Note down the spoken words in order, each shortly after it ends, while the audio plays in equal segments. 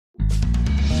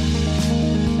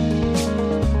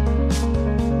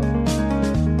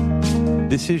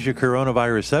This is your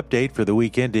coronavirus update for the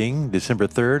week ending December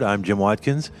 3rd. I'm Jim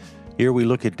Watkins. Here we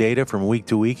look at data from week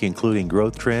to week, including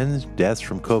growth trends, deaths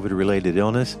from COVID-related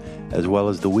illness, as well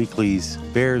as the weekly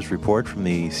VAERS report from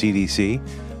the CDC,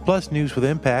 plus news with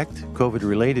impact,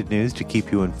 COVID-related news to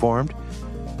keep you informed,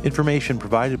 information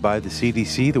provided by the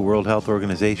CDC, the World Health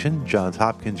Organization, Johns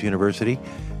Hopkins University,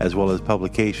 as well as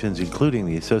publications including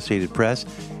the Associated Press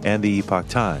and the Epoch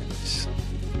Times.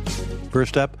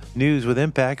 First up, news with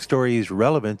impact, stories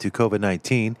relevant to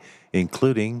COVID-19,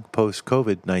 including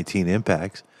post-COVID-19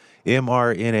 impacts.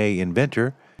 mRNA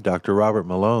inventor Dr. Robert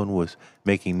Malone was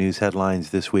making news headlines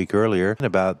this week earlier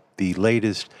about the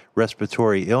latest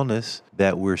respiratory illness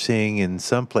that we're seeing in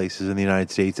some places in the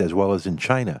United States as well as in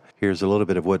China. Here's a little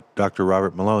bit of what Dr.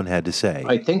 Robert Malone had to say.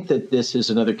 I think that this is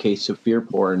another case of fear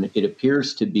porn. It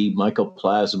appears to be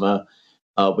mycoplasma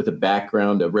with a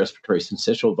background of respiratory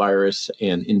syncytial virus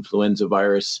and influenza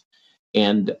virus.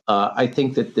 And I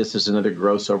think that this is another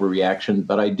gross overreaction,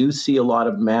 but I do see a lot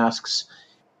of masks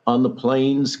on the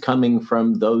planes coming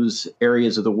from those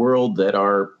areas of the world that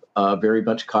are very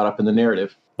much caught up in the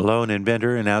narrative. Malone,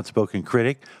 inventor and outspoken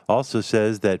critic, also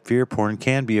says that fear porn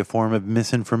can be a form of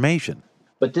misinformation.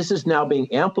 But this is now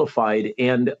being amplified,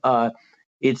 and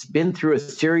it's been through a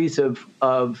series of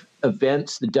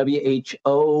events. The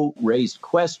WHO raised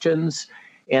questions,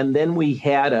 and then we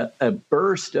had a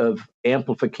burst of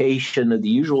amplification of the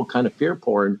usual kind of fear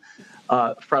porn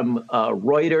from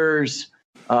Reuters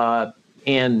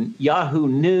and Yahoo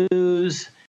News.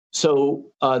 So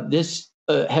this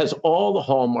has all the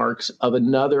hallmarks of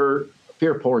another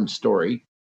fear porn story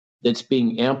that's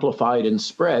being amplified and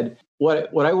spread.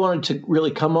 What I wanted to really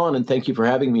come on, and thank you for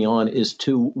having me on, is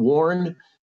to warn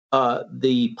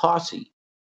the posse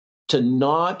to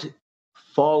not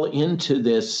fall into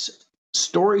this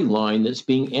storyline that's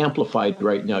being amplified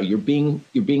right now. You're being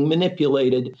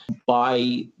manipulated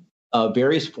by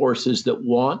various forces that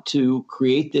want to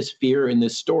create this fear in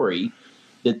this story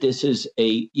that this is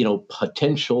a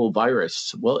potential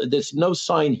virus. Well, there's no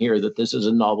sign here that this is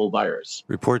a novel virus.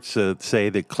 Reports say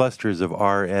that clusters of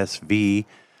RSV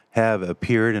have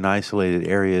appeared in isolated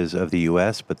areas of the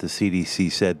U.S., but the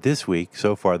CDC said this week,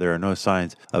 so far there are no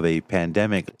signs of a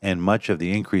pandemic, and much of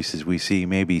the increases we see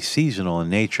may be seasonal in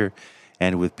nature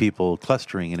and with people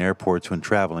clustering in airports when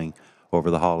traveling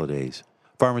over the holidays.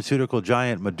 Pharmaceutical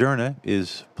giant Moderna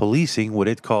is policing what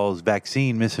it calls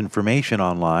vaccine misinformation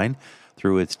online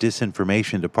through its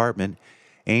disinformation department,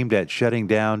 aimed at shutting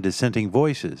down dissenting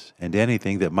voices and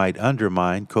anything that might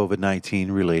undermine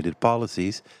COVID-19 related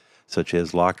policies, such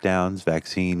as lockdowns,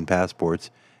 vaccine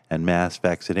passports, and mass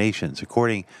vaccinations.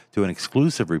 According to an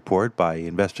exclusive report by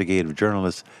investigative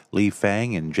journalists Lee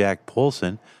Fang and Jack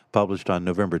Poulson, published on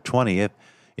November 20th,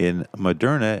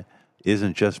 Moderna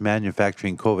isn't just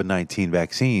manufacturing COVID-19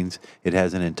 vaccines, it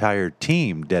has an entire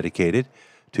team dedicated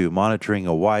to monitoring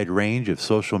a wide range of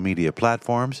social media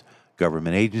platforms,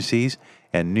 government agencies,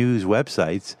 and news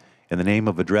websites in the name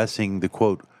of addressing the,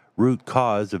 quote, root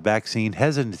cause of vaccine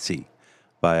hesitancy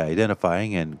by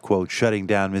identifying and, quote, shutting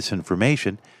down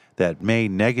misinformation that may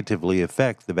negatively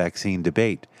affect the vaccine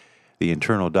debate. The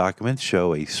internal documents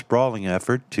show a sprawling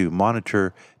effort to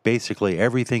monitor basically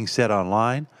everything said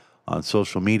online, on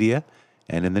social media,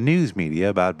 and in the news media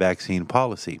about vaccine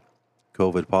policy,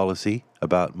 COVID policy,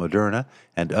 about Moderna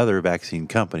and other vaccine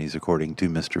companies, according to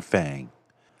Mr. Fang.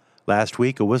 Last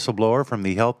week, a whistleblower from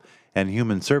the Health and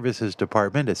Human Services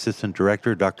Department, Assistant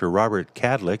Director Dr. Robert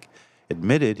Kadlec,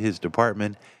 admitted his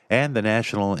department and the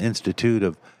National Institute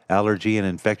of Allergy and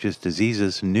Infectious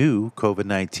Diseases knew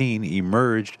COVID-19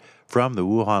 emerged from the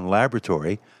Wuhan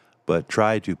laboratory, but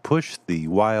tried to push the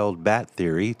wild bat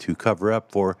theory to cover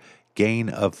up for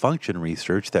gain-of-function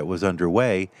research that was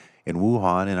underway in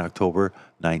Wuhan in October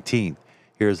 19th.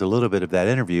 Here's a little bit of that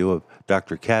interview of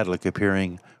Dr. Kadlec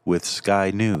appearing with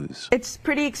Sky News. It's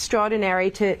pretty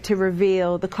extraordinary to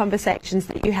reveal the conversations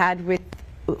that you had with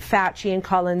Fauci and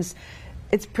Collins.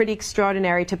 It's pretty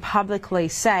extraordinary to publicly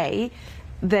say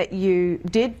that you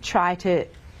did try to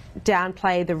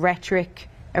downplay the rhetoric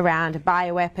around a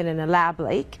bioweapon and a lab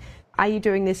leak. Are you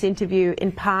doing this interview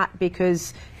in part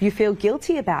because you feel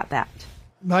guilty about that?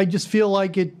 I just feel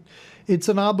like it's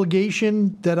an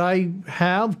obligation that I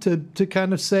have to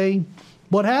kind of say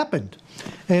what happened.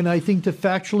 And I think to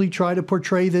factually try to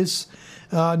portray this,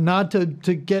 not to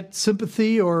get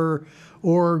sympathy or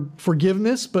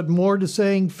forgiveness, but more to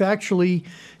saying factually,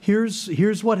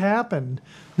 here's what happened.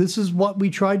 This is what we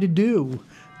tried to do.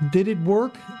 Did it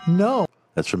work? No.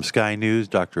 That's from Sky News,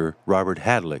 Dr. Robert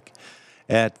Kadlec.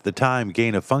 At the time,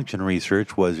 gain-of-function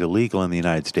research was illegal in the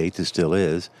United States. It still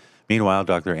is. Meanwhile,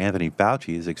 Dr. Anthony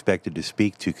Fauci is expected to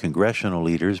speak to congressional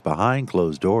leaders behind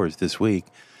closed doors this week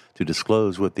to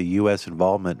disclose what the U.S.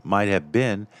 involvement might have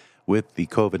been with the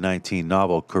COVID-19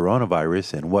 novel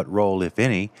coronavirus and what role, if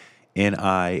any,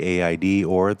 NIAID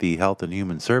or the Health and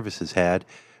Human Services had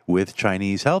with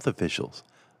Chinese health officials.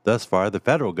 Thus far, the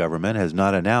federal government has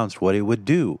not announced what it would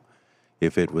do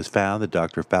if it was found that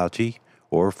Dr. Fauci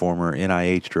or former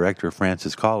NIH Director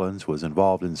Francis Collins was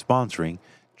involved in sponsoring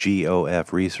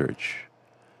GOF research.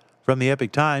 From the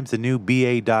Epoch Times, the new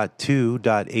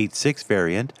BA.2.86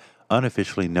 variant,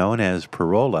 unofficially known as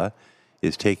Parola,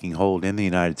 is taking hold in the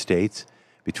United States.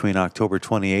 Between October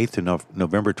 28th and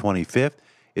November 25th,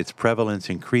 its prevalence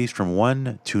increased from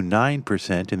 1 to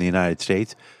 9% in the United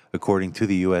States, according to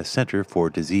the U.S. Center for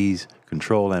Disease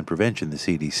Control and Prevention, the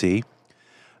CDC.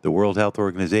 The World Health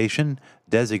Organization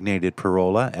designated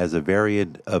Parola as a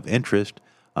variant of interest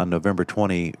on November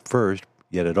 21st,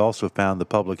 yet it also found the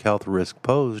public health risk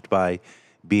posed by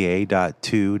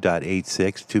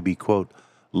BA.2.86 to be, quote,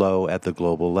 low at the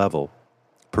global level.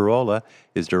 Parola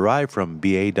is derived from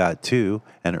BA.2,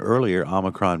 an earlier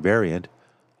Omicron variant.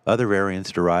 Other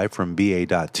variants derived from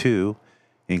BA.2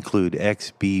 include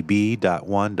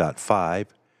XBB.1.5,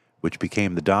 which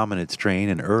became the dominant strain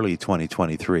in early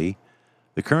 2023.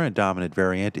 The current dominant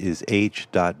variant is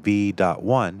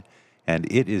H.V.1,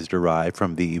 and it is derived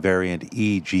from the variant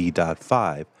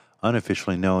EG.5,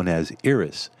 unofficially known as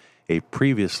Iris, a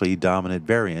previously dominant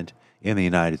variant in the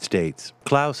United States.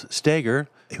 Klaus Steger,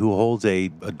 who holds a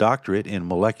doctorate in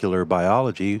molecular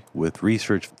biology with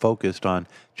research focused on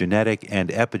genetic and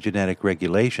epigenetic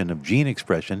regulation of gene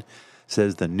expression,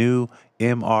 says the new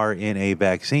mRNA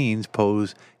vaccines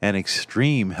pose an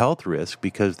extreme health risk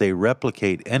because they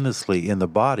replicate endlessly in the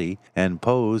body and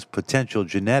pose potential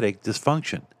genetic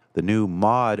dysfunction. The new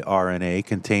mod RNA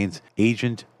contains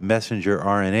agent messenger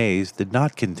RNAs that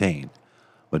not contain.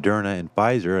 Moderna and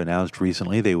Pfizer announced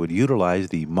recently they would utilize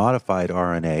the modified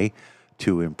RNA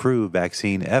to improve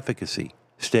vaccine efficacy.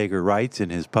 Steger writes in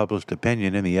his published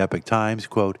opinion in the Epoch Times,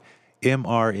 quote,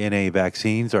 mRNA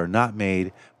vaccines are not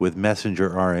made with messenger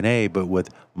RNA, but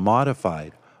with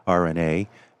modified RNA.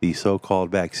 The so-called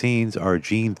vaccines are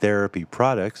gene therapy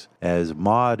products, as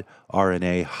mod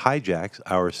RNA hijacks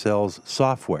our cell's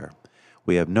software.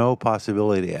 We have no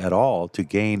possibility at all to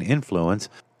gain influence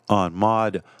on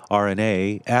mod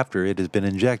RNA after it has been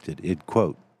injected, end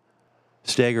quote.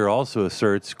 Steger also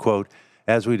asserts, quote,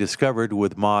 as we discovered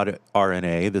with mod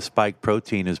RNA, the spike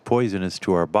protein is poisonous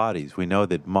to our bodies. We know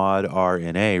that mod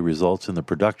RNA results in the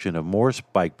production of more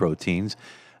spike proteins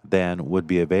than would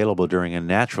be available during a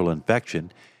natural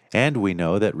infection, and we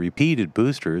know that repeated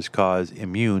boosters cause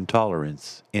immune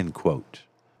tolerance, end quote.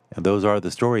 And those are the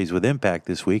stories with impact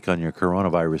this week on your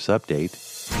coronavirus update.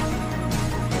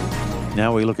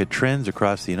 Now we look at trends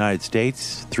across the United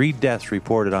States. 3 deaths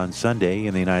reported on Sunday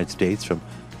in the United States from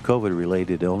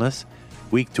COVID-related illness.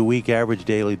 Week-to-week average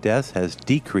daily deaths has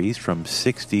decreased from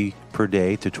 60 per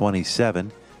day to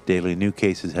 27. Daily new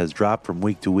cases has dropped from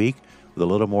week to week, with a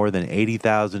little more than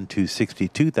 80,000 to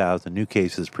 62,000 new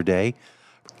cases per day.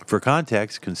 For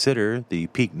context, consider the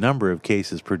peak number of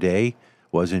cases per day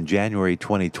was in January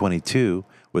 2022,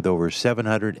 with over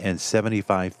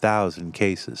 775,000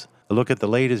 cases. A look at the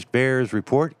latest VAERS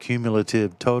report,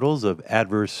 cumulative totals of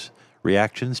adverse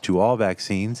reactions to all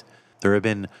vaccines. There have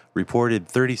been reported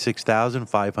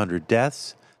 36,500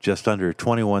 deaths, just under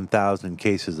 21,000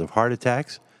 cases of heart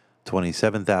attacks,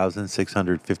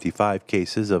 27,655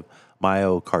 cases of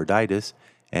myocarditis,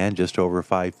 and just over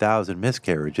 5,000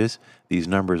 miscarriages. These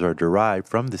numbers are derived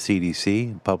from the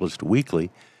CDC and published weekly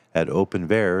at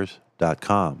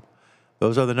openvaers.com.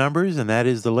 Those are the numbers, and that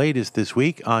is the latest this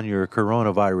week on your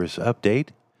coronavirus update.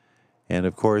 And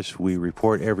of course, we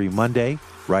report every Monday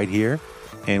right here,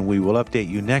 and we will update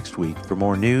you next week for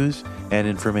more news and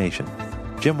information.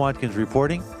 Jim Watkins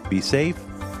reporting. Be safe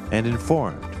and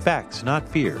informed. Facts, not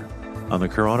fear, on the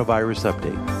coronavirus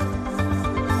update.